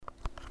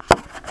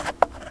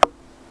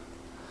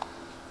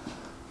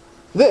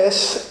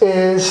This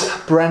is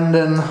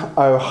Brendan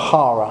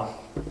O'Hara.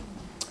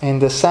 In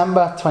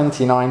December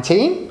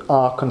 2019,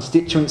 our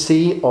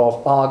constituency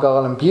of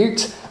Argyll and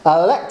Bute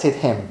elected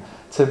him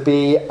to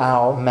be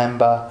our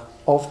Member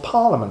of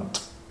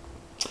Parliament.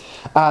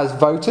 As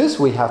voters,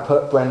 we have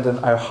put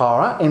Brendan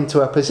O'Hara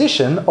into a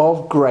position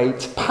of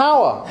great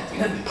power,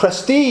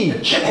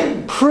 prestige,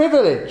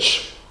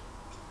 privilege.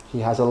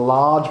 He has a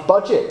large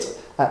budget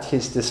at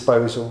his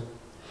disposal.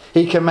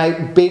 He can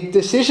make big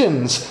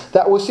decisions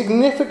that will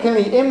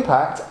significantly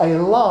impact a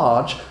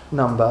large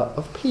number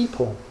of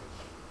people.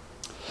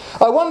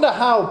 I wonder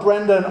how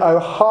Brendan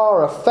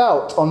O'Hara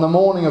felt on the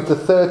morning of the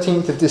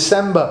 13th of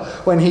December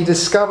when he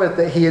discovered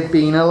that he had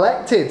been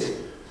elected.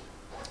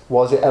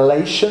 Was it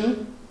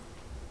elation?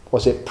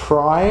 Was it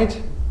pride?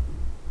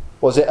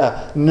 Was it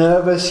a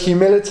nervous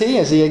humility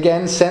as he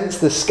again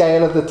sensed the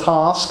scale of the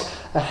task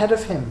ahead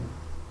of him?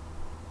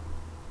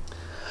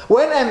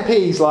 When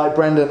MPs like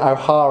Brendan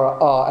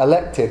O'Hara are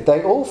elected,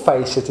 they all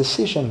face a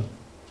decision.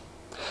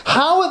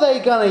 How are they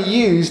going to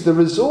use the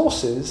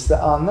resources that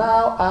are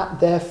now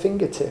at their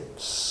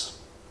fingertips?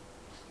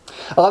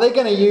 Are they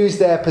going to use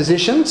their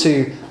position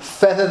to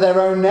feather their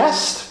own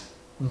nest,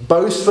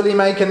 boastfully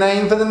make a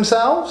name for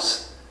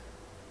themselves?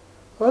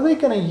 Or are they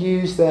going to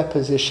use their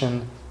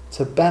position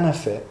to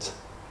benefit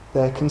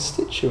their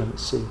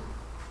constituency?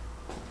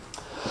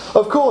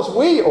 Of course,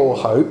 we all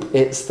hope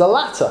it's the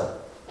latter.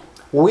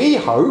 We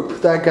hope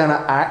they're going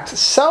to act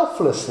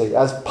selflessly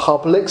as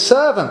public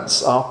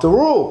servants. After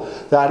all,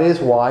 that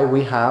is why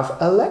we have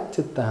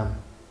elected them.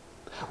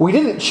 We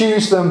didn't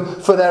choose them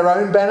for their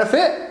own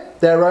benefit,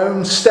 their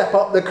own step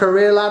up the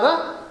career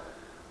ladder.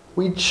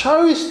 We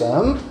chose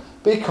them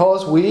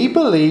because we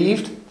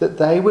believed that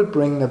they would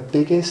bring the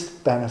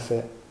biggest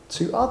benefit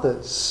to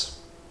others,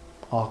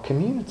 our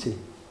community,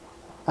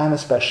 and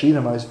especially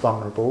the most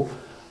vulnerable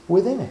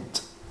within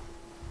it.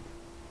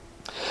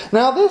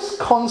 Now, this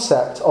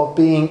concept of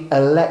being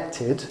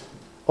elected,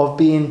 of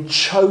being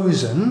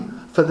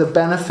chosen for the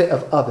benefit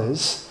of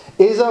others,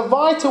 is a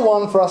vital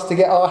one for us to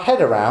get our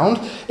head around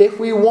if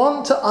we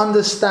want to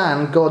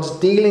understand God's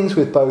dealings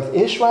with both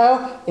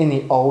Israel in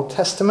the Old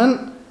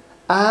Testament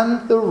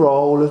and the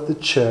role of the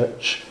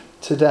church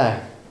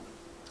today.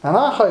 And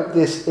I hope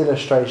this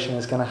illustration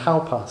is going to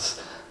help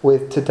us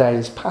with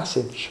today's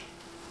passage.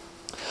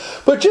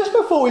 But just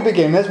before we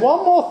begin, there's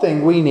one more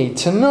thing we need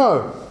to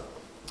know.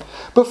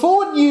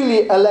 Before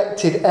newly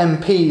elected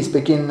MPs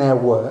begin their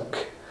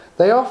work,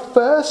 they are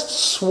first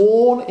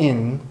sworn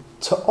in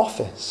to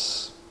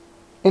office.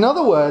 In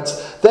other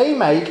words, they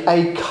make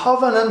a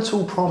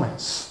covenantal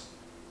promise.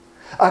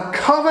 A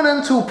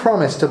covenantal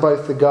promise to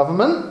both the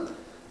government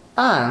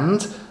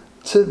and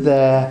to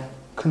their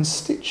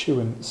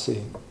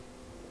constituency.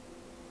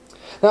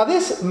 Now,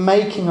 this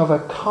making of a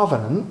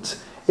covenant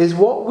is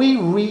what we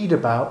read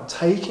about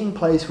taking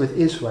place with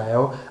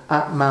Israel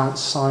at Mount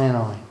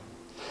Sinai.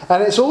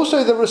 And it's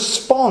also the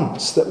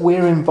response that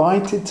we're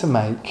invited to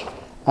make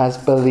as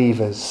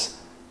believers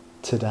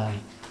today.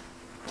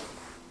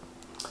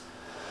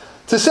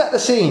 To set the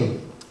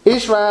scene,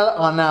 Israel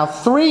are now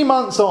 3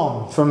 months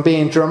on from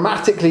being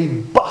dramatically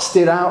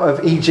busted out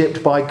of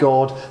Egypt by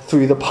God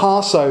through the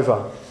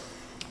Passover.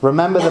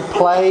 Remember the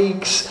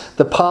plagues,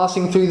 the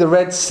passing through the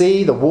Red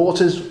Sea, the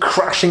waters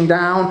crashing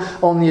down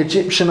on the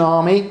Egyptian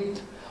army?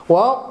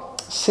 Well,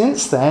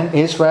 since then,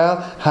 Israel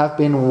have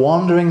been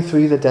wandering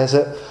through the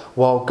desert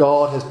while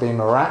God has been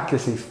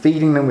miraculously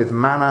feeding them with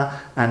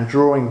manna and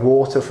drawing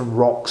water from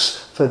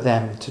rocks for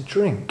them to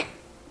drink.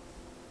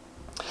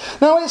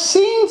 Now, it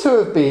seemed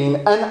to have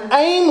been an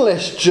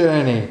aimless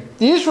journey.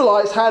 The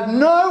Israelites had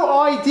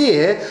no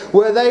idea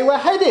where they were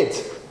headed,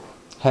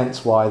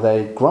 hence why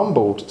they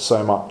grumbled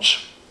so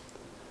much.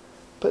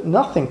 But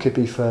nothing could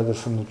be further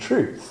from the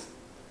truth.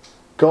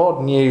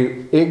 God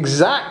knew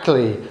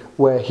exactly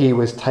where he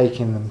was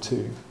taking them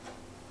to.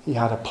 He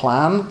had a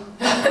plan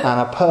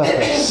and a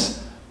purpose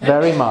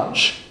very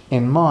much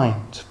in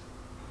mind.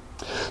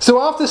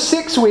 So after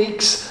 6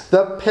 weeks,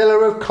 the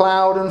pillar of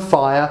cloud and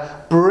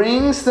fire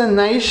brings the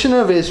nation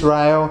of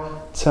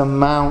Israel to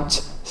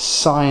Mount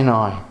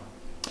Sinai.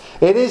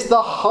 It is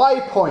the high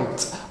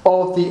point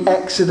of the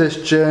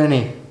Exodus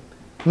journey,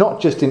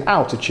 not just in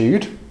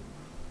altitude,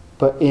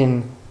 but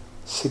in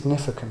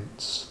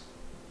significance.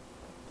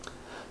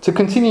 To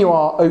continue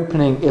our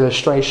opening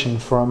illustration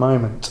for a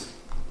moment.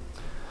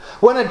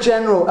 When a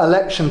general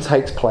election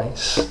takes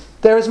place,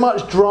 there is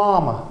much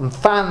drama and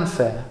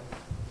fanfare.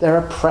 There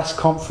are press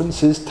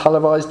conferences,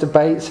 televised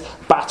debates,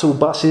 battle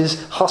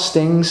buses,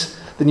 hustings.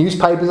 The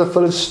newspapers are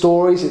full of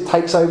stories. It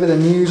takes over the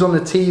news on the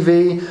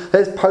TV.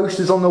 There's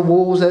posters on the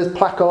walls. There's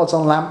placards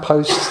on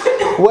lampposts.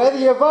 Whether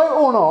you vote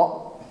or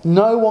not,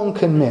 no one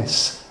can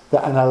miss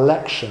that an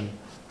election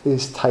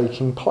is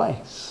taking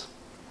place.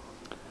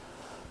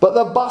 But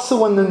the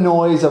bustle and the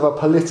noise of a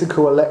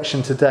political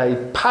election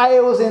today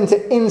pales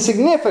into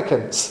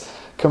insignificance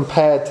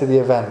compared to the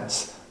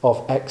events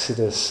of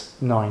Exodus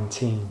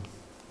 19.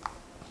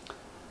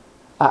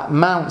 At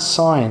Mount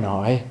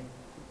Sinai,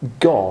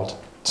 God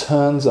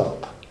turns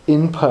up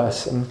in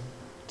person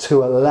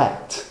to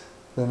elect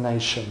the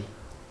nation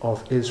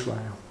of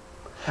Israel.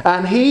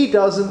 And he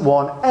doesn't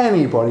want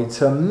anybody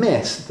to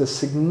miss the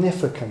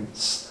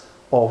significance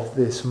of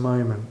this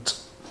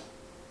moment.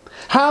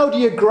 How do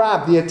you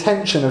grab the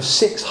attention of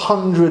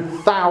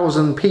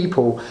 600,000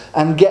 people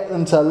and get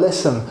them to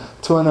listen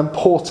to an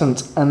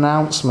important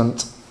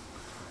announcement?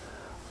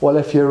 Well,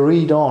 if you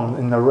read on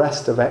in the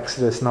rest of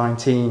Exodus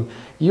 19,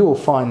 you will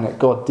find that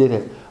God did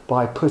it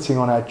by putting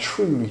on a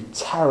truly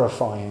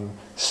terrifying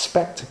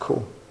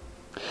spectacle.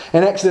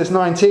 In Exodus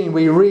 19,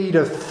 we read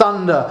of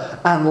thunder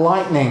and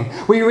lightning.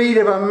 We read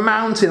of a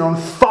mountain on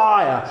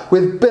fire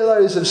with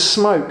billows of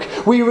smoke.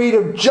 We read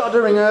of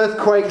juddering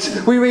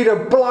earthquakes. We read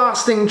of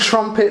blasting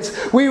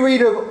trumpets. We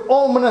read of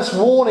ominous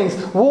warnings.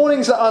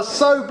 Warnings that are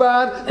so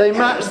bad they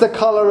match the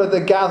colour of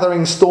the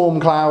gathering storm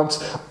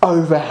clouds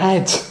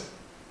overhead.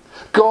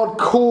 God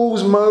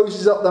calls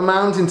Moses up the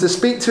mountain to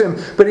speak to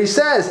him. But he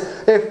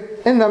says,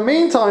 in the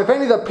meantime, if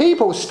any of the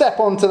people step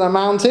onto the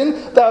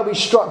mountain, they'll be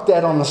struck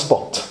dead on the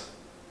spot.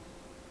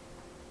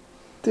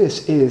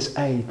 This is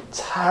a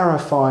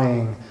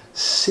terrifying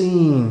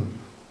scene.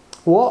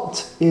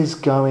 What is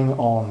going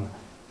on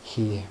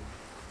here?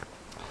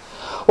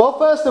 Well,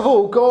 first of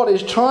all, God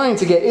is trying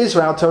to get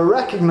Israel to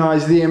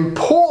recognise the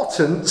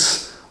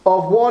importance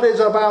of what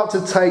is about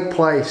to take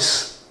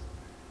place.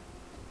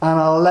 An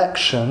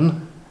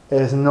election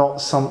is not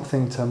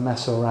something to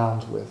mess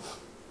around with.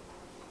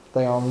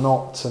 They are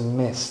not to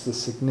miss the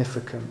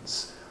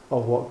significance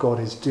of what God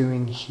is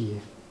doing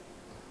here.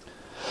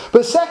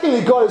 But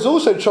secondly, God is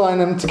also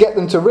trying to get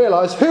them to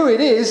realise who it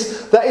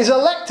is that is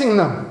electing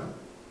them.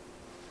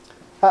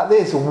 At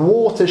this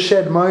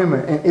watershed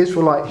moment in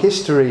Israelite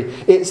history,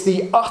 it's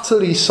the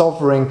utterly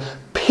sovereign,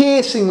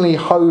 piercingly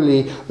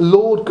holy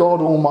Lord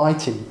God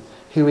Almighty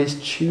who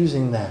is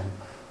choosing them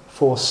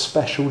for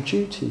special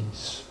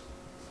duties.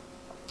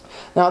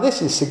 Now,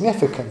 this is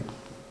significant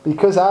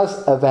because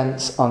as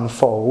events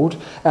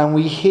unfold and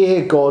we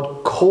hear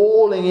God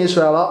calling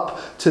Israel up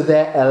to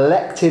their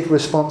elected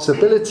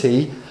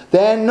responsibility,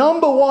 their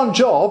number one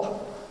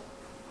job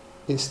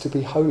is to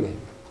be holy.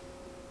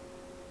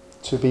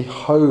 To be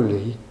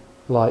holy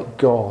like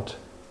God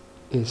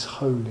is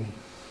holy.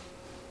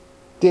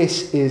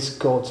 This is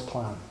God's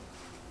plan.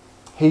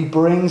 He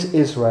brings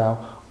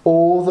Israel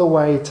all the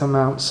way to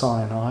Mount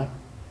Sinai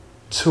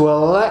to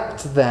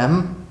elect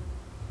them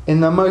in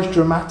the most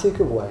dramatic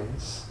of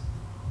ways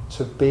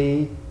to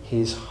be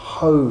his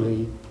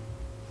holy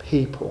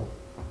people.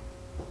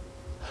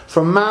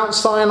 From Mount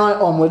Sinai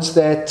onwards,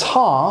 their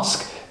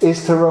task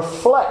is to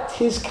reflect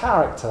his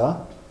character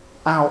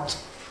out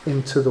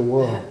into the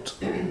world.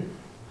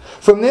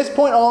 From this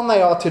point on,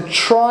 they are to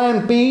try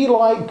and be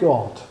like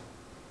God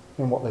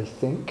in what they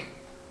think,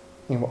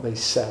 in what they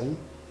say,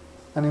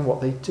 and in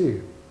what they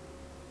do.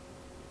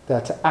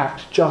 They're to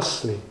act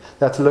justly.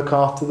 They're to look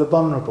after the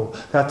vulnerable.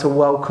 They're to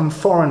welcome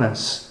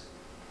foreigners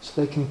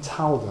so they can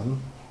tell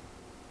them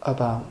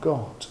about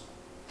God.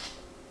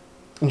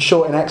 In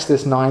short, in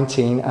Exodus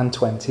 19 and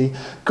 20,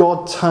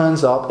 God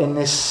turns up in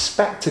this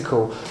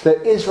spectacle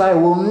that Israel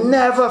will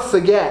never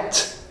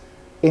forget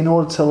in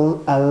order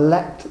to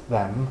elect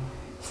them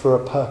for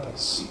a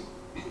purpose.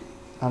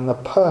 And the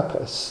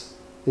purpose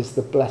is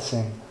the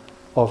blessing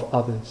of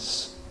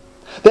others.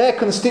 Their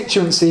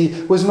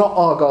constituency was not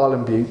Argyle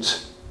and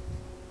Bute.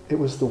 It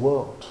was the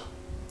world.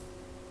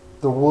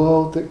 The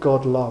world that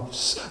God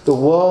loves. The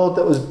world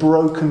that was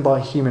broken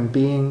by human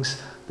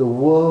beings. The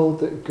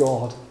world that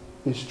God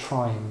is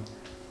trying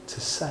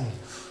to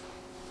save.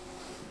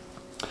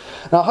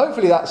 Now,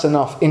 hopefully that's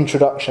enough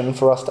introduction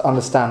for us to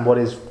understand what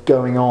is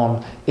going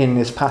on in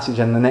this passage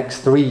and the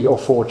next 3 or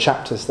 4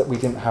 chapters that we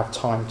didn't have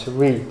time to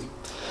read.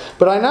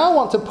 But I now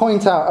want to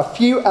point out a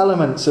few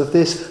elements of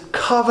this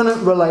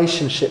covenant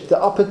relationship that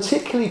are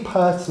particularly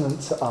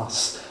pertinent to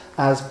us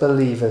as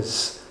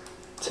believers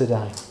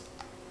today.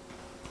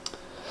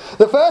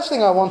 The first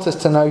thing I want us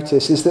to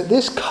notice is that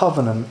this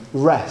covenant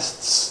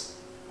rests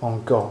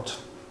on God.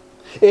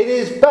 It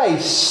is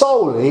based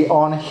solely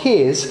on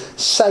his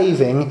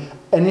saving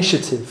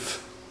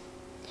initiative.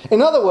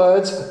 In other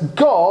words,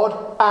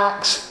 God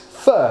acts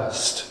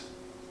first.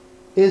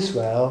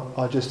 Israel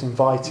are just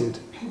invited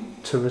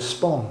to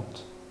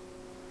respond.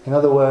 In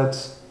other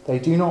words, they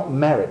do not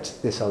merit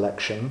this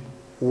election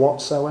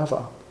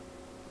whatsoever.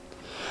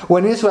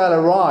 When Israel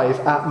arrive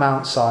at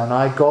Mount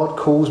Sinai, God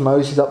calls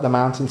Moses up the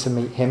mountain to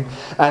meet him.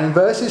 And in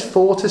verses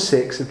 4 to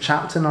 6 of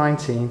chapter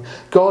 19,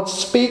 God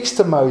speaks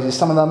to Moses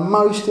some of the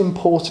most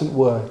important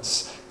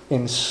words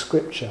in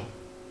Scripture.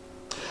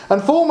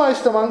 And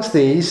foremost amongst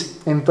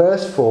these, in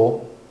verse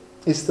 4,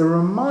 is the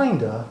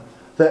reminder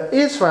that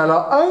Israel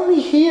are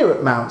only here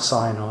at Mount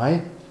Sinai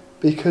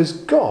because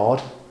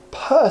God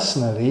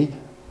personally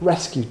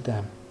rescued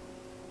them.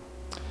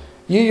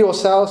 You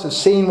yourselves have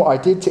seen what I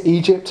did to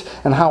Egypt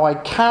and how I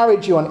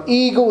carried you on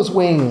eagle's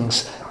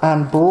wings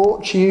and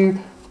brought you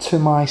to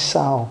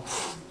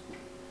myself.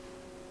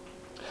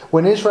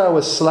 When Israel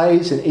was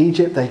slaves in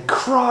Egypt, they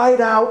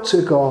cried out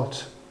to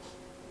God.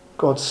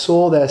 God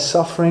saw their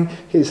suffering.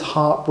 His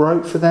heart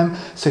broke for them.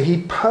 So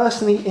he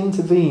personally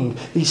intervened.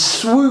 He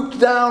swooped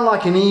down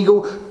like an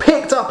eagle,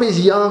 picked up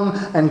his young,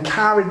 and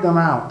carried them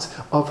out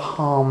of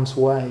harm's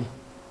way.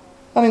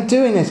 And in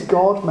doing this,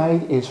 God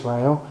made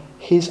Israel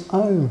his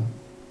own.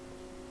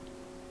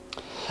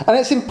 And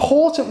it's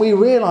important we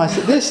realise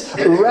that this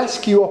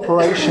rescue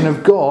operation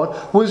of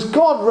God was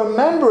God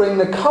remembering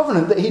the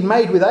covenant that he'd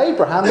made with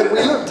Abraham that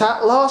we looked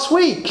at last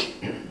week.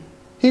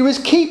 He was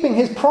keeping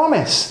his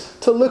promise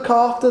to look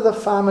after the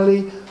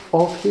family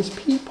of his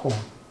people.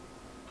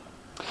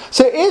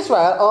 So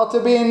Israel are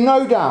to be in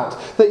no doubt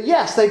that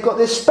yes, they've got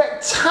this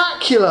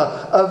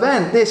spectacular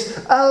event,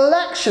 this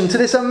election to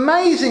this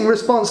amazing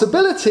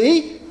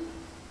responsibility,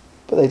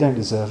 but they don't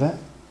deserve it.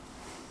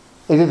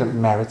 They didn't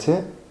merit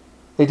it.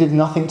 They did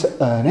nothing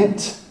to earn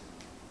it.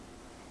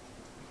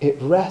 It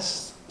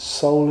rests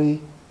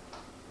solely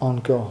on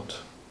God.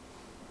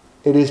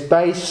 It is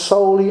based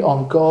solely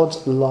on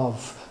God's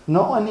love,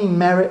 not any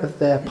merit of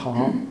their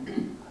part.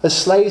 As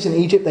slaves in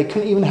Egypt, they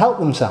couldn't even help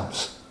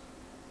themselves,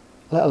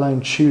 let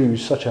alone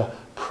choose such a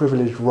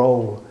privileged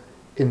role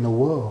in the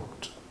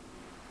world.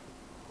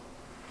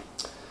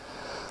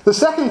 The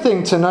second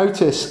thing to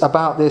notice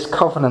about this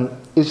covenant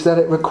is that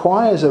it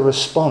requires a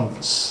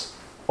response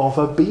of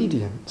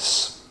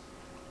obedience.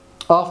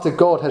 After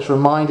God has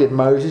reminded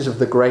Moses of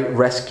the great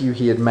rescue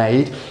he had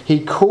made,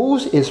 he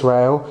calls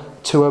Israel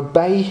to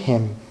obey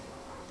him.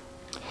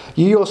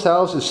 You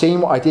yourselves have seen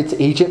what I did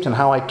to Egypt and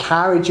how I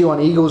carried you on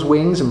eagle's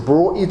wings and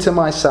brought you to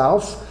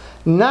myself.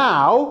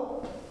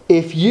 Now,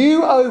 if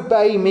you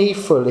obey me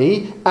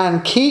fully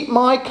and keep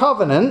my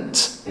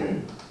covenant,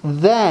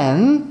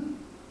 then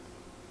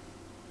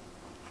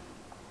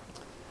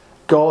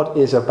God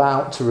is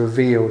about to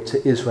reveal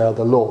to Israel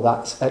the law.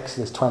 That's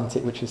Exodus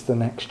 20, which is the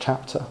next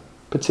chapter.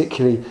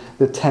 Particularly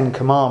the 10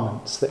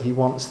 Commandments that he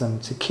wants them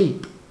to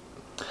keep.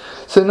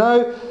 So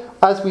now,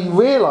 as we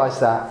realise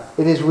that,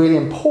 it is really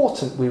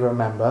important we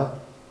remember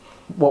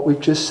what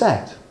we've just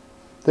said.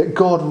 That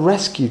God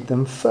rescued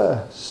them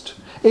first.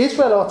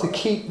 Israel are to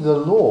keep the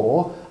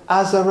law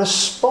as a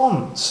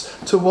response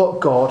to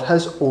what God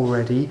has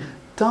already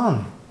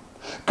done.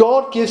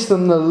 God gives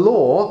them the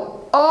law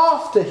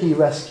after he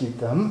rescued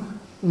them,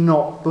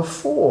 not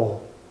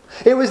before.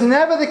 It was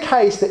never the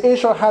case that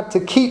Israel had to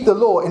keep the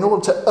law in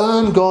order to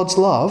earn God's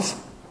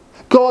love.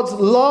 God's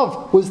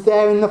love was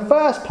there in the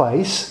first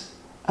place,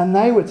 and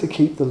they were to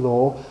keep the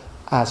law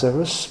as a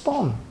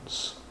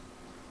response.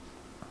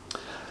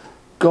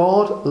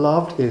 God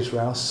loved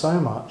Israel so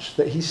much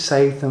that he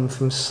saved them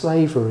from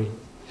slavery.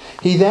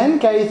 He then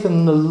gave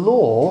them the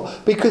law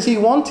because he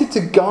wanted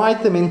to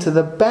guide them into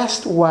the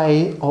best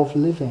way of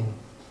living.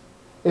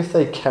 If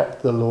they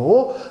kept the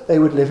law, they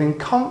would live in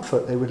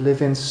comfort, they would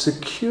live in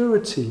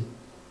security.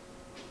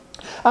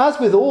 As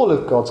with all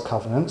of God's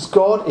covenants,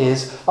 God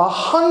is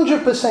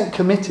 100%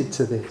 committed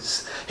to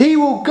this. He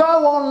will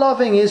go on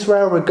loving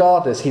Israel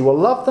regardless. He will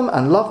love them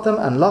and love them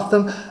and love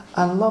them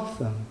and love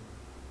them.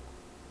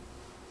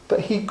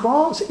 But he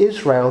grants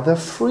Israel the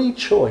free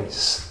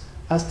choice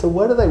as to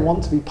whether they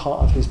want to be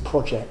part of his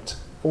project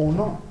or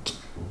not.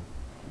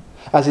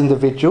 As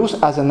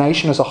individuals, as a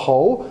nation as a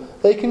whole,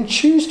 they can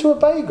choose to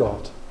obey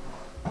God,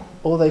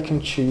 or they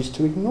can choose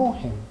to ignore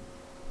him.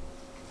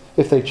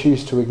 If they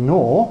choose to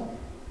ignore,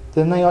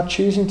 then they are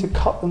choosing to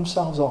cut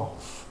themselves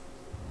off.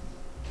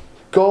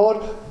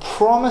 God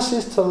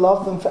promises to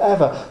love them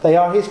forever. They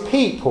are his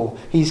people.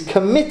 He's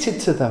committed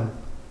to them.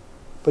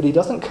 But he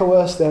doesn't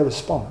coerce their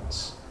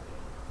response.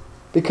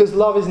 Because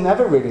love is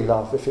never really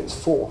love if it's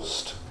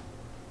forced.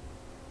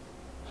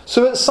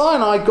 So at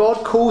Sinai,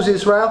 God calls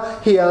Israel,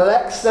 he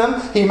elects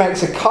them, he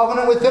makes a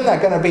covenant with them, they're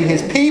going to be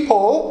his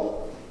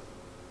people,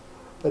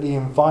 but he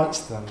invites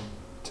them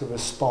to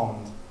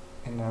respond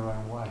in their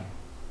own way.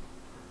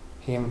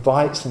 He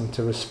invites them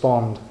to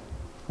respond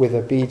with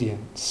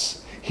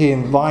obedience. He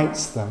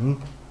invites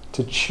them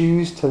to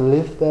choose to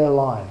live their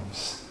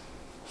lives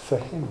for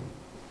him.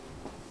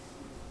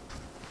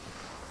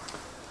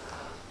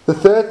 The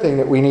third thing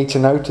that we need to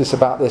notice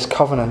about this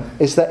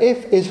covenant is that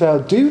if Israel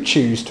do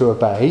choose to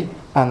obey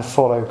and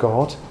follow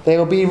God, they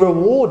will be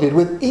rewarded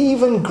with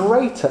even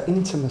greater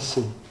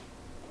intimacy.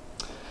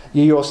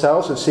 You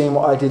yourselves have seen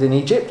what I did in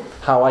Egypt,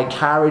 how I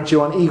carried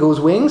you on eagle's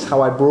wings,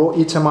 how I brought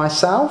you to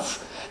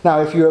myself.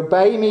 Now if you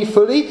obey me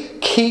fully,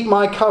 keep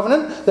my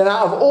covenant, then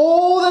out of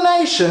all the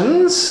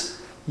nations,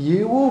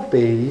 you will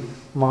be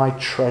my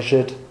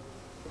treasured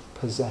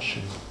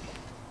possession.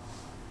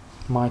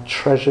 My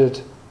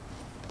treasured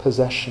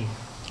possession.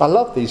 I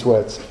love these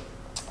words.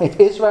 If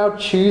Israel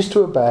choose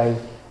to obey,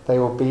 they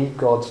will be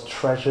God's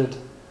treasured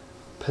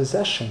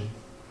possession.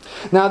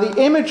 Now the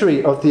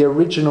imagery of the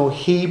original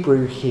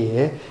Hebrew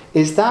here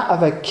is that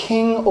of a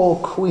king or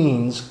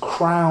queen's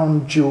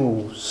crown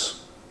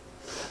jewels.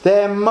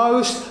 Their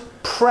most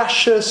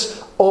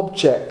precious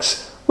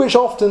objects, which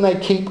often they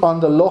keep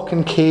under lock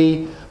and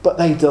key, but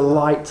they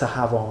delight to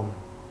have on.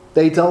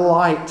 They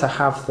delight to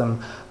have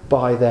them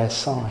by their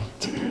side.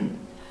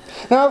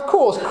 Now, of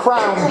course,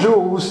 crown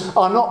jewels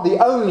are not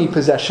the only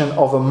possession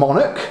of a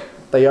monarch.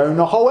 They own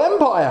the whole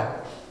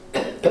empire.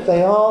 but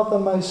they are the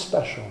most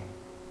special.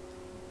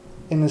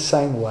 In the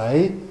same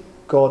way,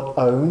 God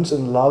owns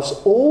and loves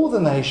all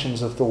the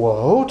nations of the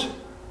world,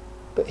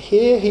 but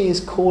here he is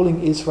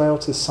calling Israel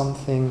to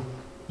something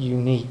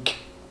unique.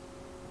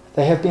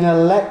 They have been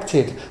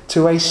elected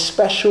to a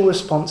special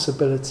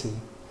responsibility,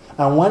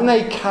 and when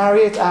they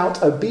carry it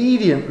out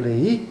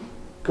obediently,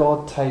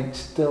 God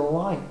takes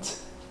delight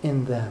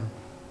in them.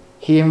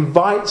 He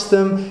invites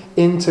them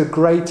into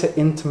greater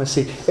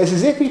intimacy. It's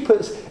as if he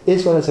puts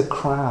Israel as a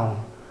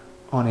crown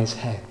on his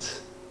head.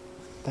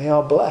 They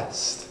are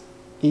blessed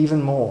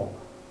even more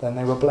than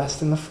they were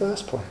blessed in the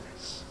first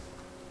place.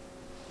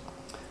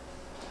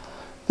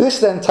 This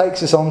then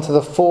takes us on to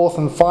the fourth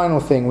and final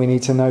thing we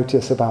need to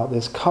notice about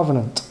this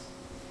covenant.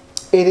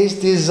 It is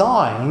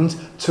designed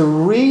to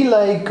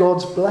relay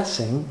God's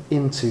blessing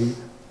into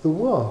the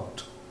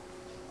world.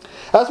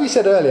 As we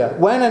said earlier,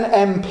 when an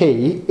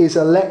MP is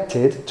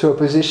elected to a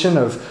position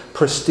of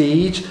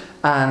prestige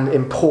and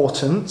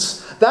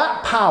importance,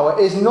 that power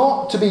is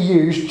not to be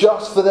used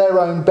just for their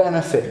own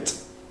benefit.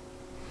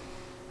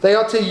 They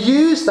are to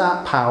use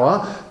that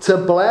power to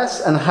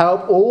bless and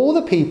help all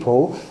the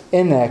people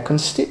in their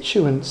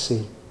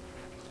constituency.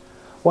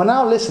 Well,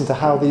 now listen to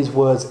how these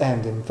words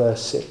end in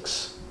verse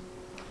 6.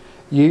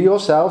 You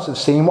yourselves have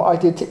seen what I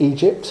did to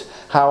Egypt,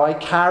 how I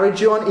carried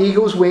you on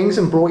eagle's wings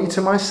and brought you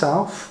to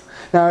myself.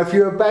 Now, if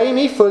you obey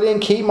me fully and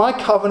keep my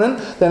covenant,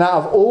 then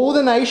out of all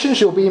the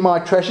nations you'll be my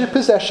treasured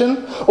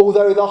possession.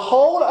 Although the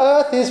whole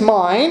earth is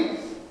mine,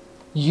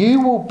 you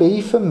will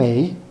be for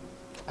me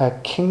a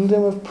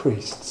kingdom of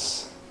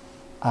priests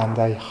and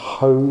a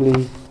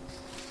holy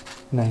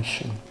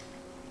nation.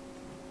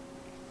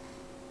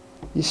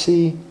 You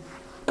see,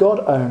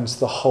 God owns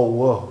the whole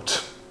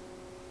world.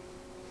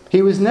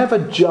 He was never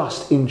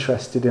just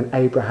interested in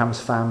Abraham's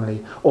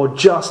family or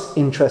just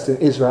interested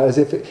in Israel as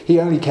if he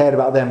only cared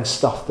about them and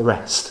stuffed the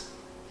rest.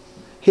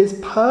 His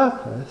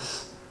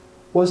purpose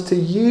was to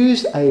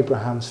use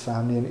Abraham's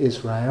family in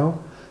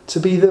Israel to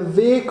be the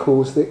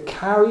vehicles that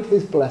carried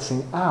his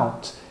blessing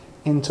out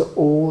into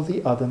all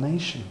the other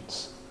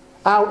nations,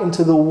 out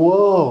into the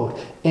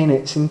world in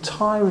its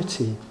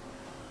entirety.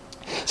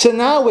 So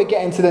now we're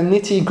getting to the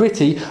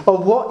nitty-gritty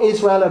of what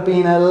Israel have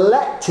been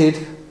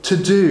elected to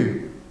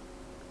do.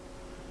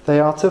 They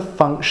are to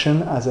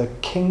function as a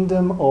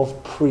kingdom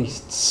of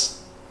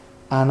priests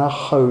and a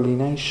holy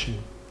nation.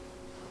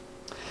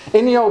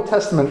 In the Old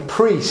Testament,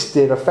 priests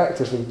did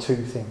effectively two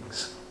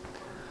things.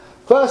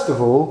 First of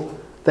all,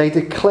 they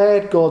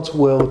declared God's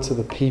will to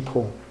the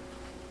people.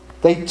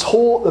 They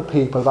taught the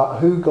people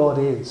about who God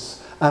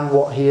is and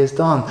what he has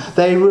done.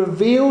 They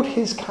revealed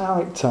his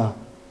character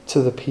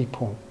to the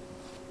people.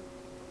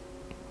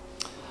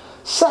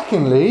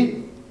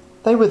 Secondly,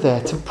 they were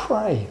there to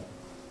pray,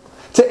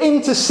 to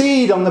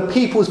intercede on the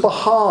people's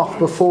behalf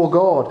before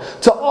God,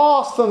 to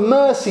ask for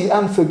mercy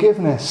and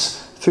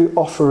forgiveness through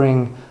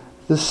offering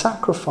the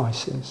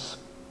sacrifices.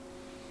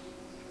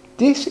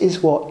 This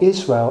is what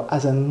Israel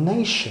as a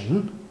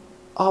nation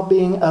are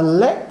being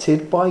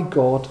elected by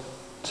God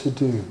to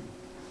do.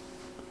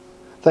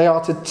 They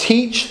are to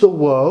teach the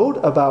world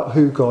about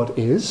who God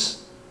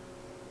is,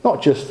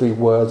 not just through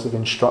words of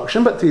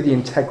instruction, but through the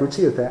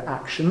integrity of their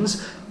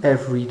actions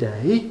every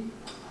day.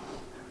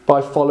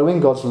 By following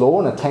God's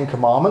law and the Ten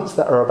Commandments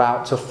that are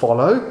about to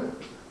follow,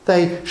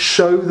 they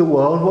show the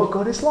world what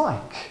God is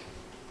like.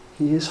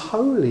 He is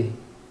holy.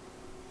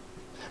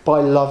 By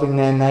loving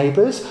their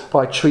neighbours,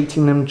 by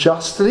treating them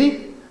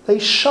justly, they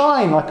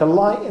shine like a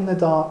light in the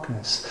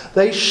darkness.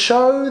 They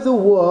show the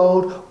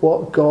world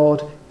what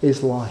God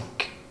is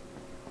like.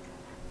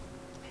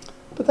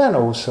 But then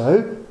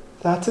also,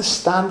 they're to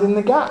stand in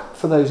the gap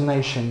for those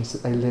nations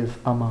that they live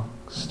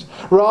amongst.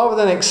 Rather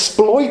than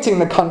exploiting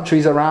the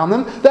countries around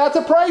them, they're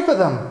to pray for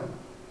them.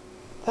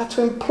 They're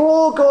to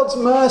implore God's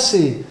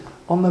mercy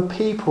on the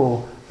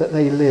people that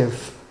they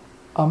live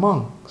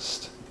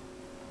amongst.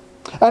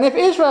 And if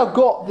Israel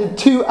got the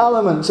two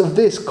elements of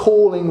this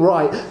calling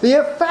right, the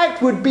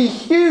effect would be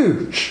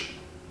huge.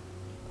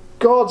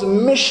 God's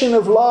mission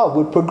of love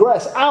would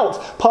progress out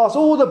past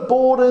all the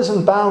borders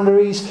and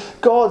boundaries.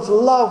 God's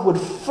love would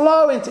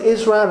flow into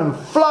Israel and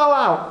flow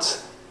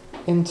out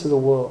into the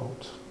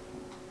world.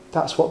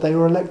 That's what they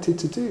were elected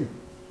to do.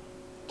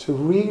 To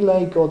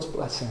relay God's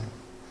blessing.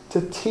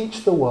 To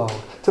teach the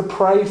world. To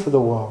pray for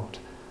the world.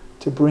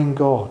 To bring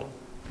God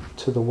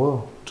to the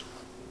world.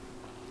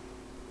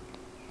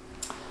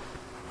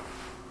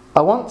 I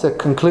want to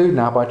conclude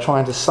now by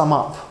trying to sum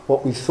up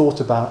what we've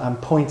thought about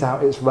and point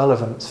out its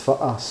relevance for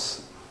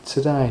us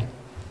today.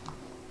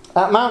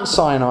 At Mount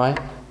Sinai,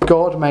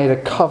 God made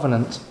a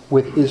covenant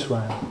with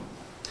Israel.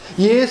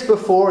 Years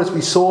before, as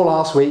we saw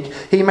last week,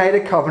 he made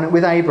a covenant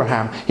with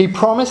Abraham. He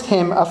promised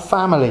him a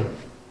family.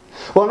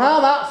 Well, now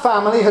that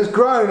family has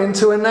grown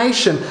into a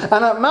nation,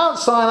 and at Mount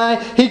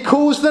Sinai, he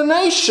calls the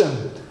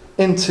nation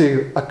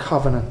into a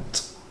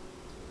covenant.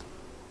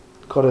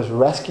 God has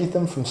rescued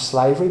them from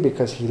slavery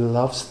because he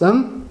loves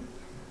them.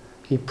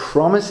 He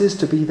promises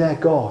to be their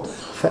God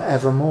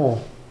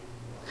forevermore.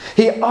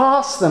 He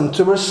asks them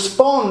to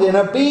respond in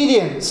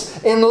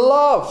obedience, in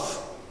love.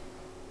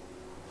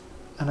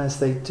 And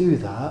as they do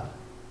that,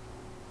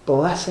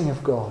 blessing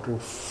of God will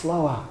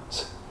flow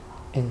out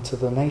into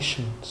the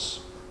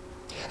nations.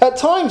 At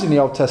times in the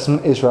Old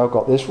Testament, Israel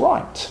got this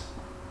right.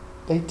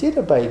 They did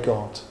obey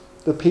God.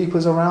 The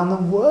peoples around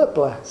them were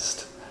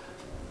blessed.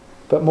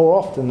 But more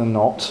often than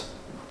not,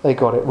 they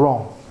got it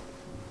wrong.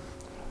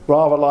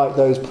 Rather like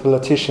those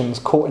politicians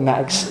caught in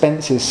that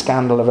expenses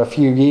scandal of a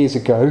few years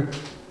ago,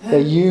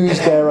 they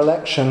used their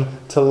election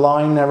to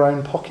line their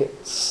own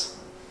pockets.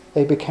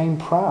 They became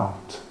proud.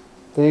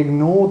 They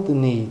ignored the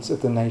needs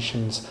of the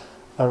nations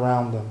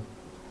around them.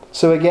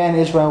 So again,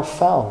 Israel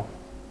fell,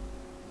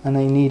 and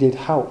they needed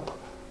help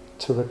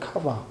to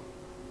recover.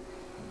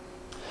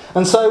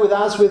 And so,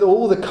 as with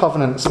all the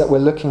covenants that we're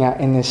looking at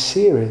in this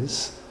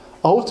series,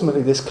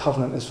 ultimately this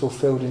covenant is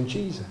fulfilled in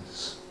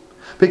Jesus.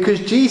 Because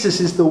Jesus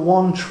is the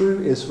one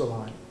true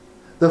Israelite,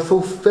 the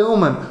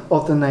fulfillment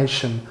of the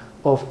nation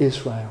of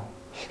Israel.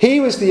 He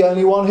was the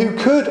only one who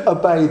could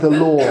obey the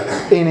law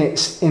in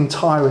its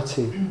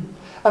entirety.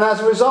 And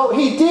as a result,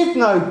 he did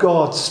know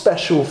God's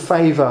special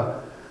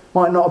favour.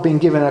 Might not have been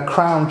given a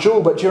crown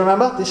jewel, but do you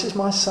remember? This is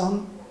my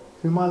son,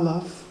 whom I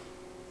love.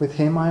 With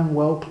him I am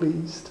well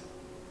pleased.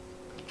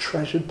 A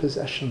treasured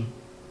possession.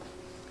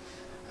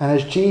 And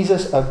as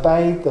Jesus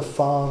obeyed the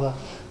Father,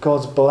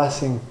 God's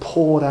blessing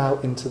poured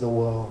out into the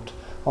world.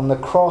 On the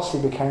cross, he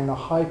became the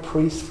high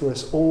priest for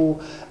us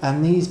all,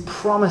 and these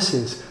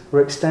promises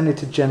were extended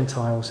to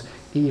Gentiles,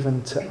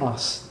 even to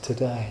us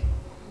today.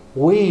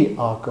 We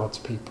are God's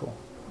people.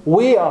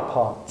 We are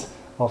part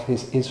of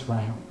his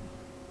Israel.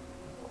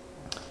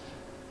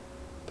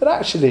 But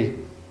actually,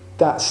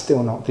 that's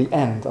still not the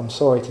end. I'm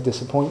sorry to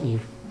disappoint you.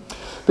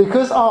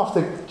 Because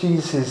after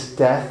Jesus'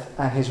 death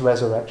and his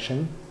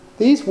resurrection,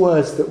 these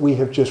words that we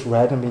have just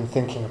read and been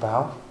thinking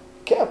about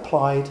get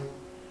applied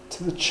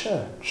to the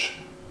church.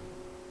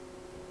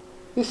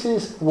 This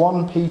is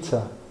 1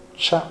 Peter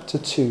chapter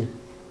 2.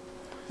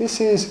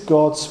 This is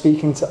God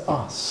speaking to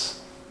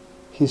us,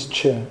 his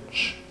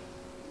church.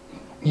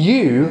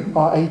 You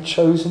are a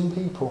chosen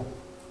people,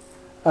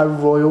 a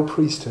royal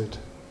priesthood,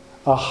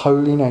 a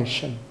holy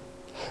nation,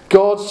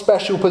 God's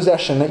special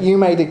possession, that you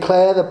may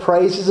declare the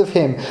praises of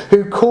him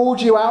who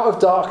called you out of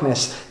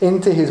darkness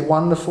into his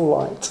wonderful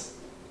light.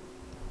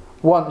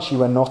 Once you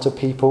were not a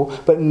people,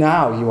 but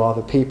now you are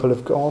the people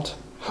of God.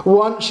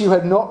 Once you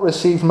had not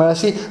received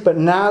mercy, but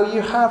now you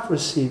have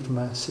received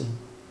mercy.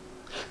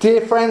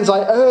 Dear friends,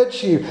 I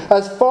urge you,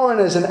 as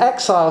foreigners and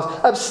exiles,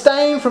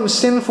 abstain from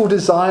sinful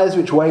desires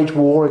which wage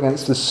war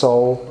against the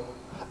soul.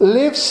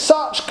 Live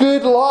such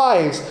good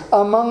lives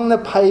among the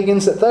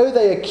pagans that though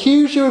they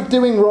accuse you of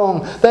doing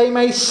wrong, they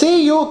may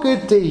see your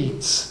good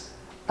deeds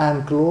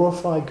and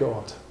glorify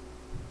God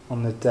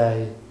on the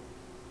day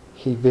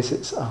he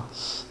visits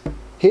us.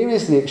 Here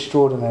is the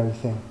extraordinary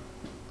thing.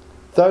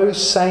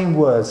 Those same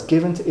words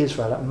given to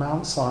Israel at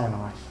Mount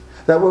Sinai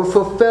that were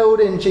fulfilled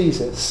in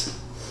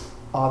Jesus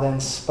are then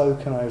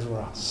spoken over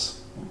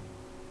us.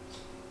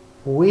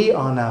 We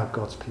are now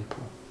God's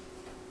people.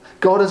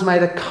 God has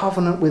made a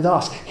covenant with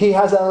us. He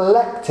has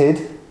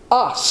elected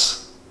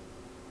us.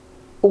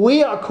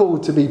 We are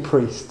called to be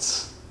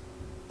priests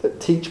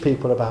that teach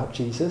people about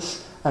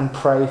Jesus and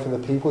pray for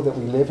the people that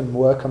we live and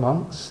work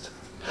amongst.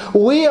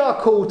 We are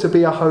called to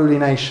be a holy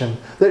nation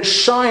that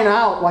shine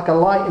out like a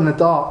light in the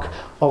dark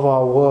of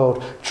our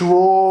world,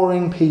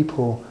 drawing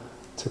people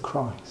to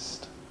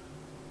Christ.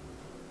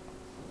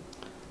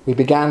 We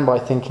began by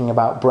thinking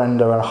about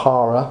Brenda and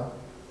Hara.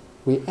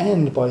 We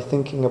end by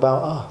thinking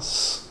about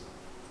us.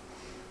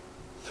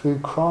 Through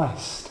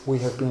Christ, we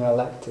have been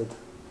elected.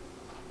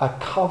 A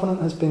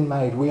covenant has been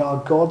made. We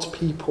are God's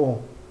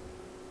people.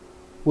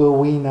 Will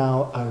we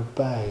now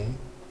obey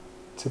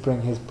to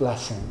bring his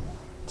blessing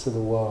to the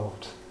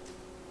world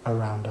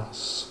around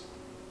us?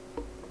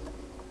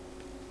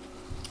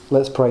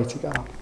 Let's pray together.